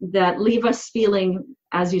in that leave us feeling,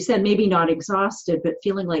 as you said, maybe not exhausted, but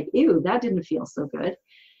feeling like, ew, that didn't feel so good.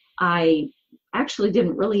 I actually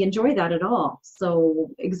didn't really enjoy that at all. So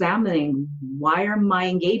examining, why am I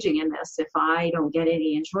engaging in this if I don't get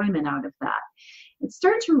any enjoyment out of that? And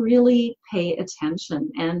start to really pay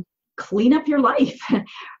attention and clean up your life,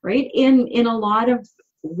 right? In a lot of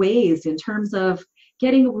ways, in terms of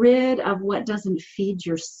getting rid of what doesn't feed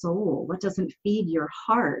your soul, what doesn't feed your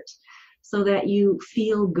heart, so that you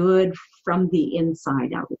feel good from the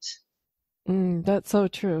inside out. That's so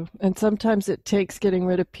true. And sometimes it takes getting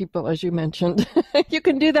rid of people, as you mentioned. You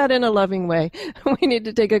can do that in a loving way. We need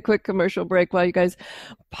to take a quick commercial break while you guys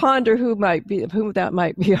ponder who that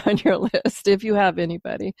might be on your list, if you have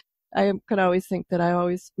anybody. I could always think that I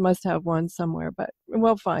always must have one somewhere, but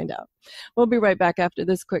we'll find out. We'll be right back after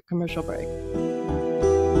this quick commercial break.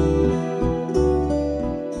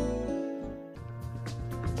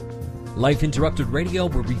 Life Interrupted Radio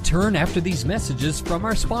will return after these messages from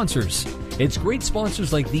our sponsors. It's great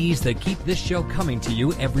sponsors like these that keep this show coming to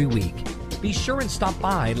you every week. Be sure and stop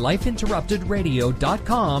by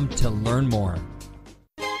lifeinterruptedradio.com to learn more.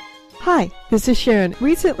 Hi, this is Sharon.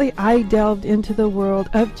 Recently, I delved into the world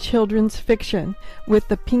of children's fiction with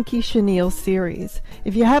the Pinky Chenille series.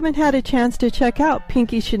 If you haven't had a chance to check out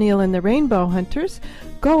Pinky Chenille and the Rainbow Hunters,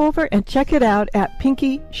 go over and check it out at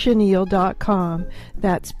pinkychenille.com.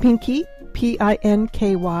 That's Pinky,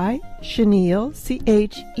 P-I-N-K-Y, Chenille,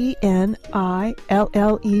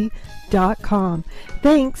 CHENILLE.com.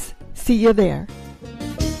 Thanks. See you there.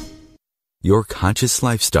 Your conscious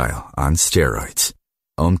lifestyle on steroids.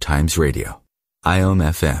 OMTimes Radio. IOM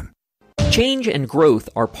FM. Change and growth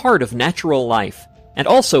are part of natural life, and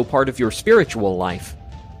also part of your spiritual life.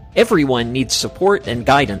 Everyone needs support and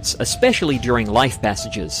guidance, especially during life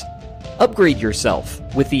passages. Upgrade yourself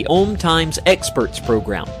with the OMTimes Experts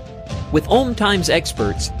program. With OMTimes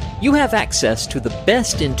Experts, you have access to the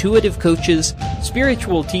best intuitive coaches,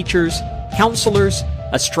 spiritual teachers, counselors,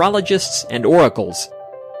 astrologists, and oracles.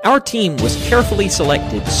 Our team was carefully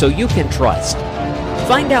selected so you can trust.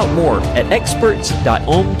 Find out more at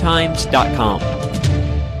experts.omtimes.com.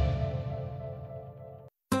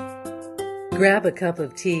 Grab a cup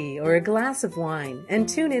of tea or a glass of wine and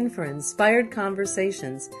tune in for Inspired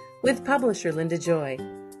Conversations with publisher Linda Joy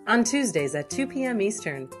on Tuesdays at 2 p.m.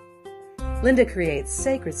 Eastern. Linda creates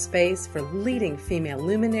sacred space for leading female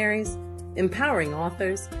luminaries, empowering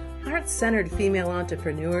authors, heart-centered female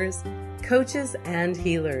entrepreneurs, coaches, and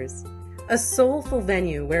healers. A soulful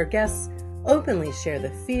venue where guests openly share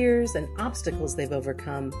the fears and obstacles they've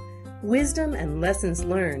overcome, wisdom and lessons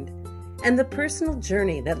learned, and the personal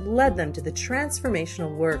journey that led them to the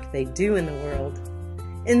transformational work they do in the world.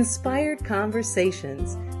 Inspired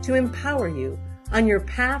Conversations to empower you on your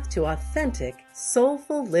path to authentic,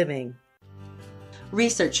 soulful living.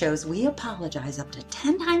 Research shows we apologize up to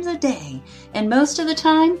 10 times a day, and most of the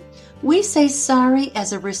time, we say sorry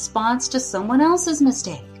as a response to someone else's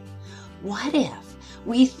mistake. What if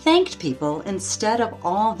we thanked people instead of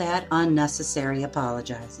all that unnecessary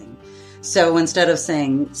apologizing? So instead of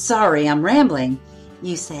saying, sorry, I'm rambling,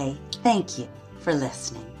 you say, thank you for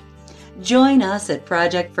listening. Join us at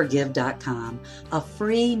projectforgive.com, a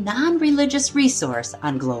free, non-religious resource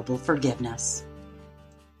on global forgiveness.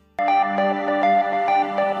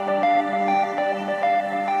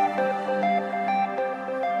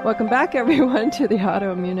 Welcome back, everyone, to the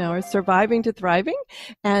Autoimmune Hour, Surviving to Thriving.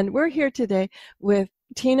 And we're here today with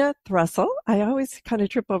Tina Thrussell. I always kind of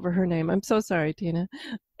trip over her name. I'm so sorry, Tina.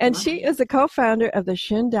 And she is the co-founder of the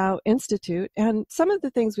Shin Dao Institute. And some of the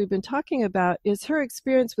things we've been talking about is her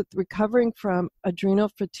experience with recovering from adrenal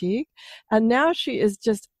fatigue. And now she is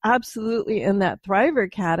just absolutely in that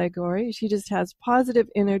thriver category. She just has positive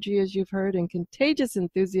energy, as you've heard, and contagious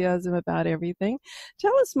enthusiasm about everything.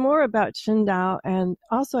 Tell us more about Shin Dao. And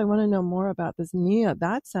also, I want to know more about this Nia.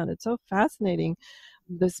 That sounded so fascinating.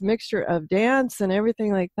 This mixture of dance and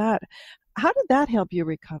everything like that. How did that help you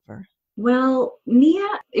recover? Well, Nia,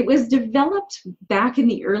 it was developed back in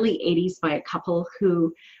the early 80s by a couple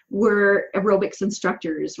who were aerobics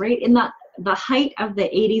instructors, right? In the height of the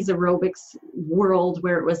 80s aerobics world,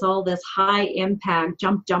 where it was all this high impact,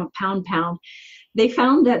 jump, jump, pound, pound, they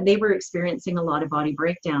found that they were experiencing a lot of body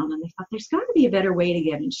breakdown, and they thought there's got to be a better way to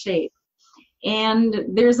get in shape. And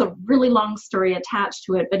there's a really long story attached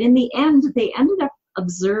to it, but in the end, they ended up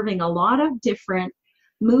observing a lot of different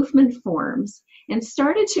movement forms and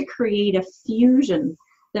started to create a fusion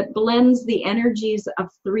that blends the energies of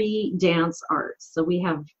 3 dance arts. So we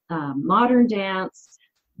have modern dance,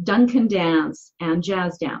 Duncan dance, and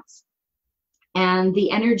jazz dance, and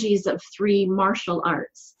the energies of 3 martial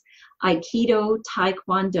arts, Aikido,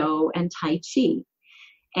 Taekwondo, and Tai Chi,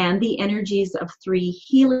 and the energies of 3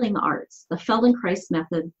 healing arts, the Feldenkrais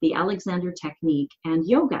method, the Alexander technique, and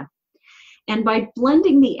yoga. And by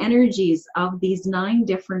blending the energies of these 9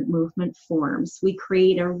 different movement forms, we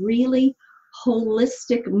create a really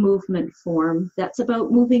holistic movement form that's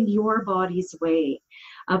about moving your body's way,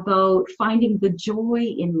 about finding the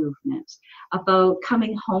joy in movement, about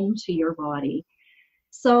coming home to your body.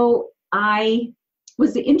 So I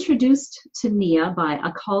was introduced to Nia by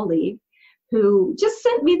a colleague who just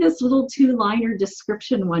sent me this little 2-liner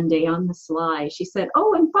description one day on the sly. She said,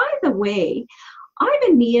 oh, and by the way,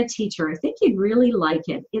 I'm a Nia teacher. I think you'd really like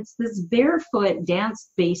it. It's this barefoot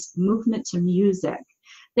dance-based movement to music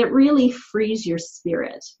that really frees your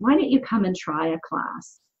spirit. Why don't you come and try a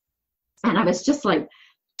class? And I was just like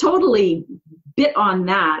totally bit on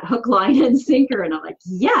that, hook, line, and sinker. And I'm like,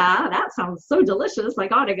 yeah, that sounds so delicious. I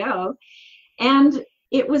gotta go. And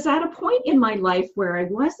it was at a point in my life where I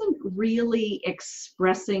wasn't really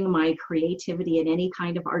expressing my creativity in any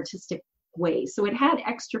kind of artistic way. So it had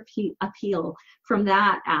extra appeal from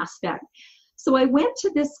that aspect. So I went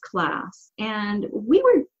to this class and we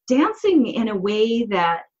were dancing in a way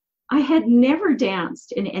that I had never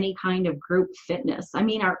danced in any kind of group fitness. I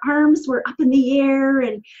mean, our arms were up in the air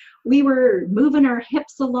and we were moving our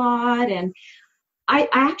hips a lot. And I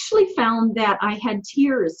actually found that I had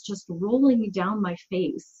tears just rolling down my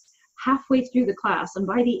face halfway through the class. And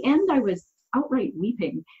by the end, I was outright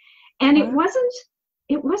weeping. And it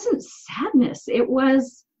wasn't sadness. It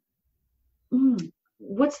was,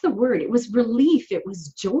 what's the word? It was relief. It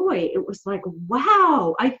was joy. It was like,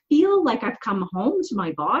 wow, I feel like I've come home to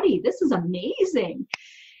my body. This is amazing.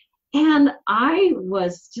 And I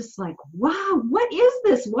was just like, wow, what is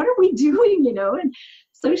this? What are we doing? And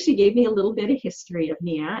so she gave me a little bit of history of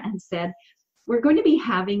Nia and said, we're going to be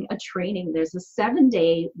having a training. There's a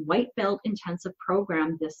 7-day white belt intensive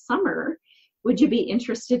program this summer. Would you be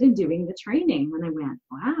interested in doing the training? And I went,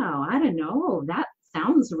 wow, I don't know. That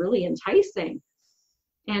sounds really enticing.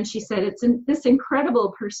 And she said, it's this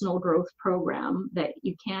incredible personal growth program that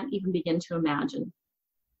you can't even begin to imagine.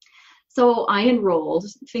 So I enrolled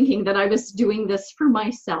thinking that I was doing this for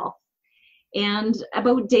myself. And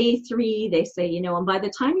about day 3, they say, and by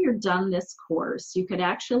the time you're done this course, you could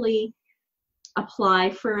actually apply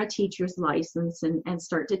for a teacher's license and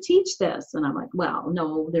start to teach this. And I'm like, well,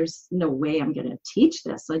 no, there's no way I'm going to teach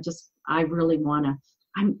this. I really want to,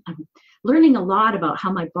 I'm learning a lot about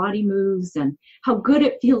how my body moves and how good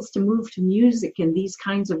it feels to move to music in these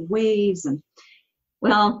kinds of ways. And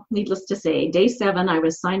well, needless to say, day 7, I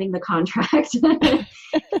was signing the contract.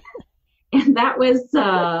 And that was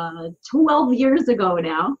 12 years ago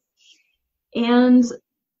now. And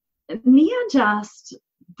Nia just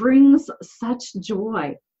brings such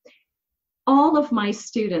joy. All of my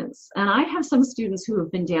students, and I have some students who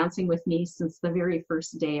have been dancing with me since the very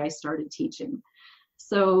first day I started teaching.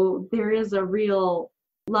 So there is a real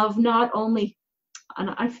love, not only, and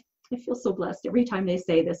I feel so blessed every time they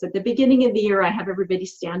say this. At the beginning of the year, I have everybody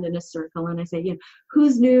stand in a circle and I say,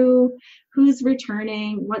 who's new, who's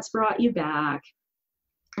returning, what's brought you back?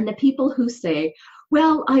 And the people who say,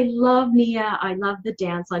 well, I love Nia, I love the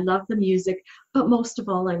dance, I love the music, but most of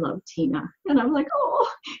all, I love Tina. And I'm like, oh,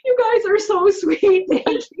 you guys are so sweet. Thank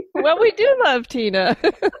you. Well, we do love Tina.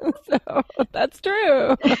 So that's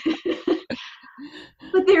true.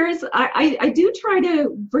 But I do try to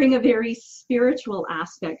bring a very spiritual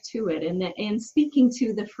aspect to it, and speaking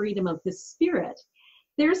to the freedom of the spirit.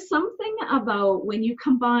 There's something about when you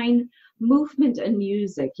combine movement and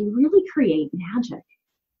music, you really create magic,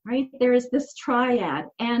 right? There is this triad,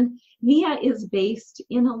 and Nia is based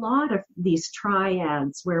in a lot of these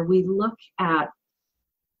triads where we look at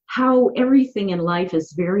how everything in life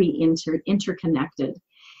is very interconnected.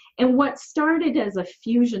 And what started as a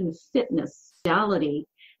fusion fitness modality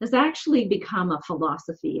has actually become a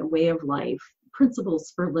philosophy, a way of life,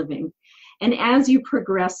 principles for living. And as you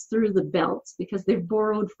progress through the belts, because they've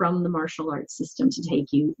borrowed from the martial arts system to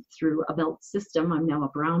take you through a belt system, I'm now a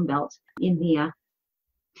brown belt in Nia,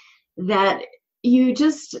 that you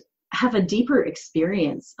just have a deeper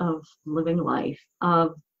experience of living life,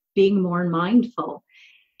 of being more mindful.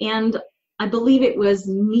 And I believe it was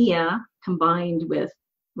Nia combined with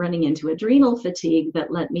running into adrenal fatigue that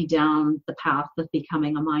led me down the path of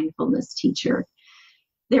becoming a mindfulness teacher.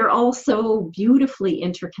 They're all so beautifully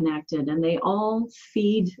interconnected, and they all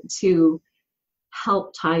feed to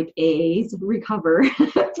help type A's recover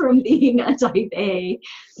from being a type A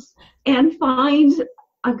and find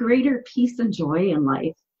a greater peace and joy in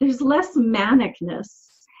life. There's less manicness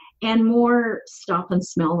and more stop and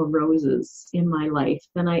smell of roses in my life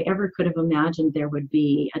than I ever could have imagined there would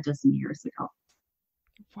be a dozen years ago.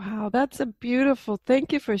 Wow, that's a beautiful.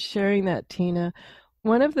 Thank you for sharing that, Tina.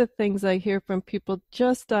 One of the things I hear from people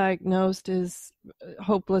just diagnosed is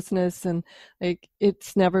hopelessness and like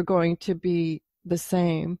it's never going to be the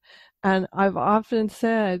same. And I've often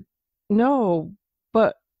said, no,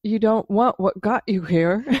 but you don't want what got you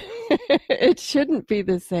here. It shouldn't be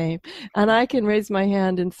the same. And I can raise my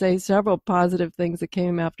hand and say several positive things that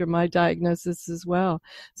came after my diagnosis as well.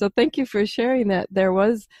 So thank you for sharing that. There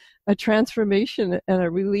was a transformation and a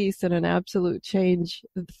release and an absolute change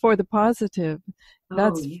for the positive.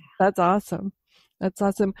 That's awesome. That's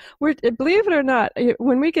awesome. Believe it or not,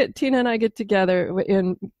 when Tina and I get together,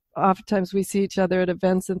 oftentimes we see each other at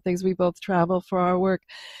events and things. We both travel for our work.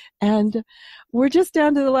 And we're just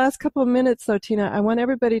down to the last couple of minutes, though, Tina. I want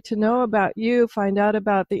everybody to know about you, find out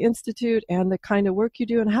about the Institute and the kind of work you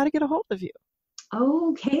do and how to get a hold of you.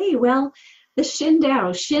 Okay, well, the Shin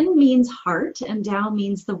Dao. Shin means heart and Dao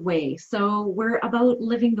means the way. So we're about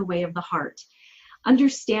living the way of the heart.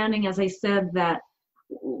 Understanding, as I said, that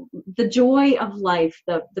the joy of life,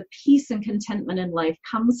 the peace and contentment in life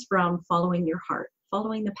comes from following your heart,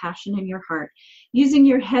 following the passion in your heart, using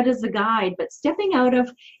your head as a guide, but stepping out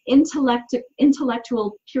of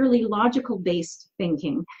intellectual, purely logical-based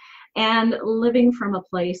thinking and living from a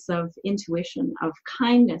place of intuition, of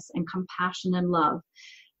kindness and compassion and love,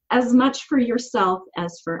 as much for yourself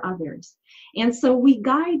as for others. And so we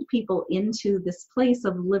guide people into this place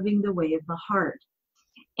of living the way of the heart.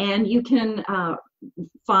 And you can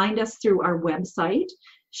find us through our website,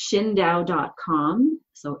 shindao.com,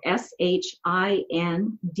 so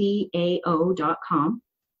SHINDAO.com.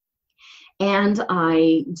 And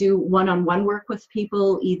I do one-on-one work with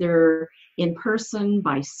people, either in person,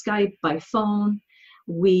 by Skype, by phone.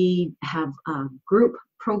 We have group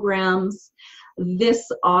programs. This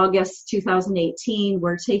August 2018,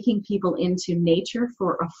 we're taking people into nature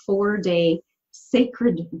for a 4-day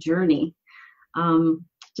sacred journey.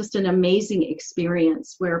 Just an amazing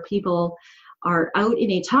experience where people are out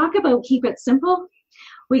in a talk about keep it simple.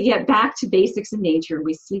 We get back to basics in nature.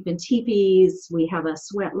 We sleep in teepees. We have a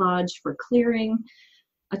sweat lodge for clearing,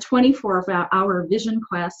 a 24-hour vision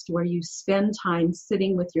quest where you spend time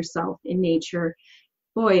sitting with yourself in nature.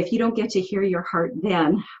 Boy, if you don't get to hear your heart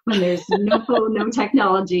then, when there's no phone, no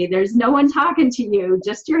technology, there's no one talking to you,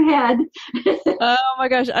 just your head. Oh my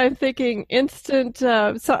gosh, I'm thinking instant.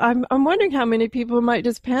 So I'm wondering how many people might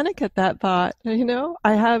just panic at that thought. You know,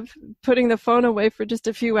 I have putting the phone away for just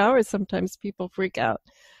a few hours. Sometimes people freak out.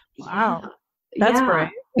 Wow, that's brave.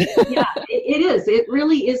 Yeah, it is. It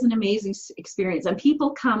really is an amazing experience, and people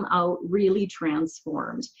come out really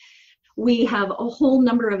transformed. We have a whole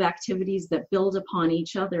number of activities that build upon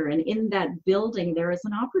each other. And in that building, there is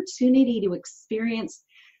an opportunity to experience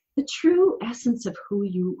the true essence of who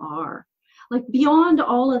you are. Like beyond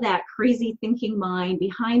all of that crazy thinking mind,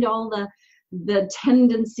 behind all the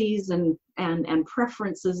tendencies and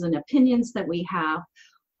preferences and opinions that we have,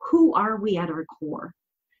 who are we at our core?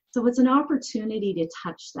 So it's an opportunity to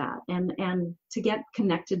touch that and to get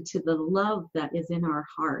connected to the love that is in our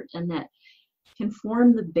heart and that can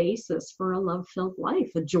form the basis for a love-filled life,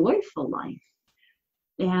 a joyful life.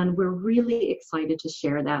 And we're really excited to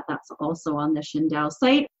share that. That's also on the Shin Dao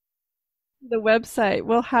site. The website,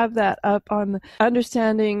 we'll have that up on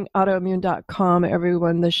understandingautoimmune.com,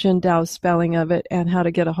 everyone, the Shin Dao spelling of it and how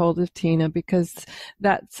to get a hold of Tina, because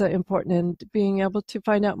that's important in being able to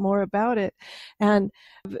find out more about it. And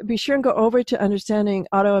be sure and go over to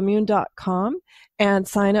understandingautoimmune.com and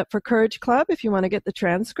sign up for Courage Club if you want to get the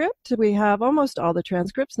transcript. We have almost all the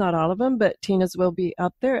transcripts, not all of them, but Tina's will be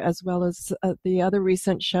up there as well as the other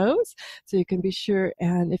recent shows. So you can be sure,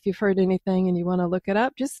 and if you've heard anything and you want to look it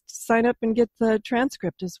up, just sign up and get the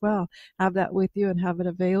transcript as well. Have that with you and have it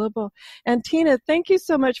available. And Tina, thank you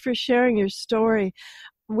so much for sharing your story.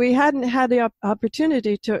 We hadn't had the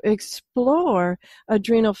opportunity to explore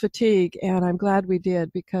adrenal fatigue, and I'm glad we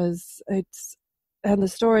did, because and the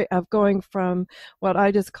story of going from what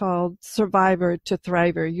I just called survivor to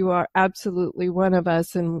thriver. You are absolutely one of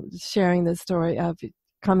us in sharing the story of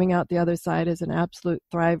coming out the other side as an absolute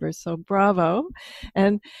thriver. So bravo.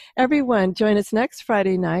 And everyone, join us next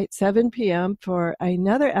Friday night, 7 p.m. for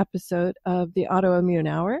another episode of the Autoimmune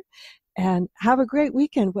Hour. And have a great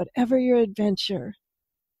weekend, whatever your adventure.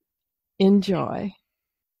 Enjoy.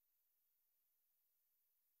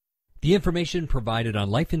 The information provided on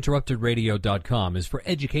lifeinterruptedradio.com is for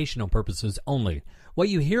educational purposes only. What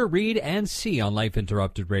you hear, read, and see on Life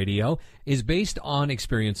Interrupted Radio is based on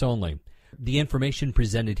experience only. The information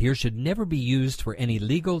presented here should never be used for any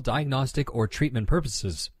legal, diagnostic, or treatment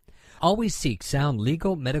purposes. Always seek sound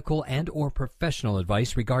legal, medical, and or professional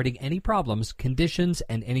advice regarding any problems, conditions,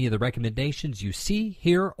 and any of the recommendations you see,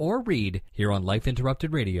 hear, or read here on Life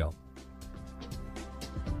Interrupted Radio.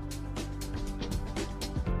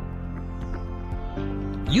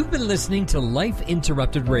 You've been listening to Life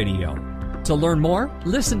Interrupted Radio. To learn more,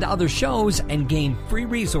 listen to other shows, and gain free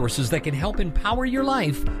resources that can help empower your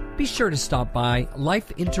life, be sure to stop by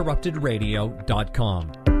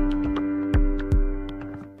lifeinterruptedradio.com.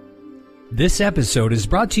 This episode is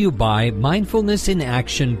brought to you by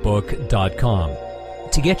mindfulnessinactionbook.com.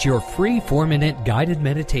 To get your free 4-minute guided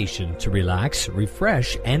meditation to relax,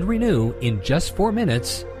 refresh, and renew in just 4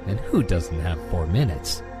 minutes, and who doesn't have 4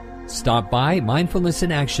 minutes? Stop by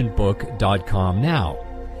mindfulnessinactionbook.com now.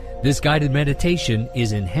 This guided meditation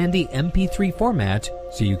is in handy MP3 format,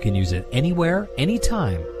 so you can use it anywhere,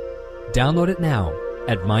 anytime. Download it now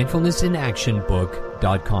at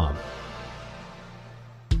mindfulnessinactionbook.com.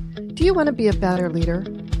 Do you want to be a better leader?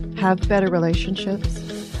 Have better relationships?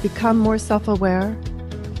 Become more self-aware?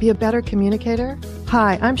 Be a better communicator?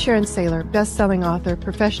 Hi, I'm Sharon Saylor, best-selling author,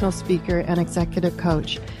 professional speaker, and executive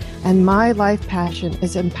coach. And my life passion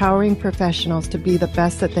is empowering professionals to be the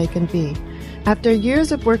best that they can be. After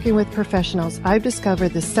years of working with professionals, I've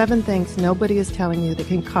discovered the 7 things nobody is telling you that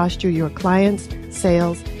can cost you your clients,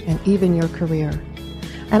 sales, and even your career.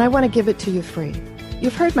 And I want to give it to you free.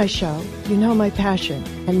 You've heard my show, you know my passion,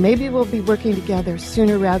 and maybe we'll be working together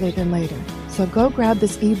sooner rather than later. So go grab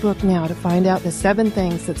this ebook now to find out the 7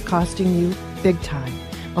 things that's costing you big time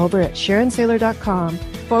over at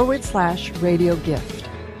SharonSaylor.com/radio gift.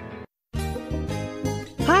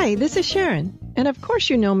 Hi, this is Sharon, and of course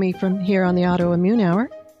you know me from here on the Autoimmune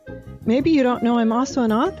Hour. Maybe you don't know I'm also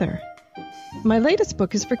an author. My latest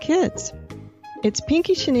book is for kids. It's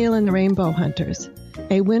Pinky Chenille and the Rainbow Hunters,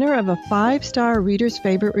 a winner of a 5-star Reader's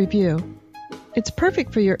Favorite review. It's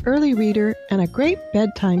perfect for your early reader and a great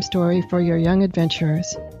bedtime story for your young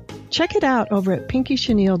adventurers. Check it out over at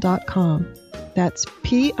pinkychenille.com. That's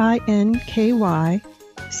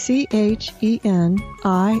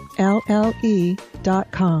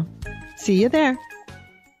PinkyChenille.com. See you there.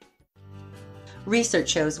 Research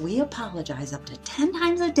shows we apologize up to 10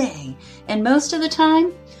 times a day, and most of the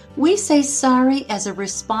time, we say sorry as a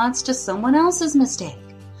response to someone else's mistake.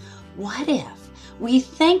 What if we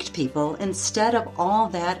thanked people instead of all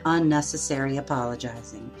that unnecessary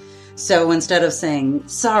apologizing? So instead of saying,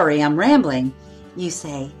 sorry, I'm rambling, you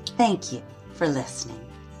say, thank you for listening.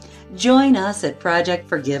 Join us at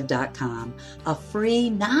ProjectForgive.com, a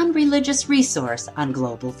free, non-religious resource on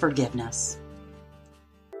global forgiveness.